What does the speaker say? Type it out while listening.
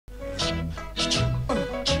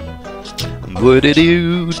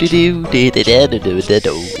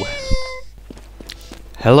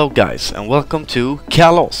Hello guys and welcome to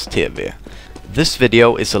Kalos TV. This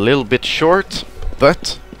video is a little bit short,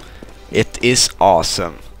 but it is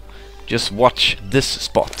awesome. Just watch this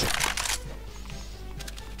spot.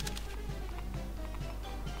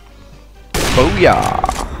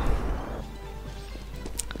 Booyah!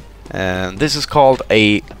 And this is called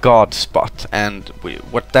a god spot, and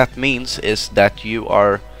what that means is that you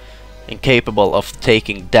are incapable of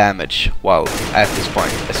taking damage while at this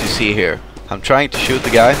point. As you see here, I'm trying to shoot the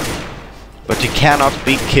guy, but you cannot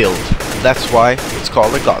be killed, and that's why it's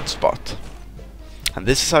called a god spot. And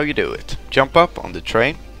this is how you do it. Jump up on the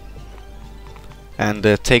train and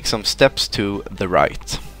take some steps to the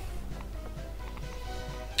right.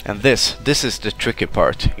 And this is the tricky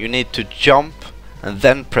part. You need to jump and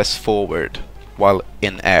then press forward while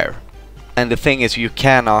in air. And the thing is, you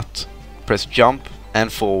cannot press jump and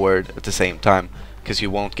forward at the same time, because you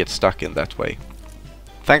won't get stuck in that way.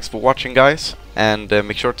 Thanks for watching guys, and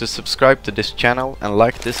make sure to subscribe to this channel and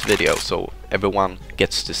like this video so everyone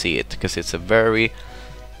gets to see it, because it's a very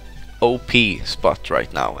OP spot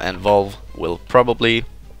right now, and Valve will probably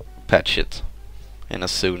patch it in a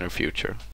sooner future.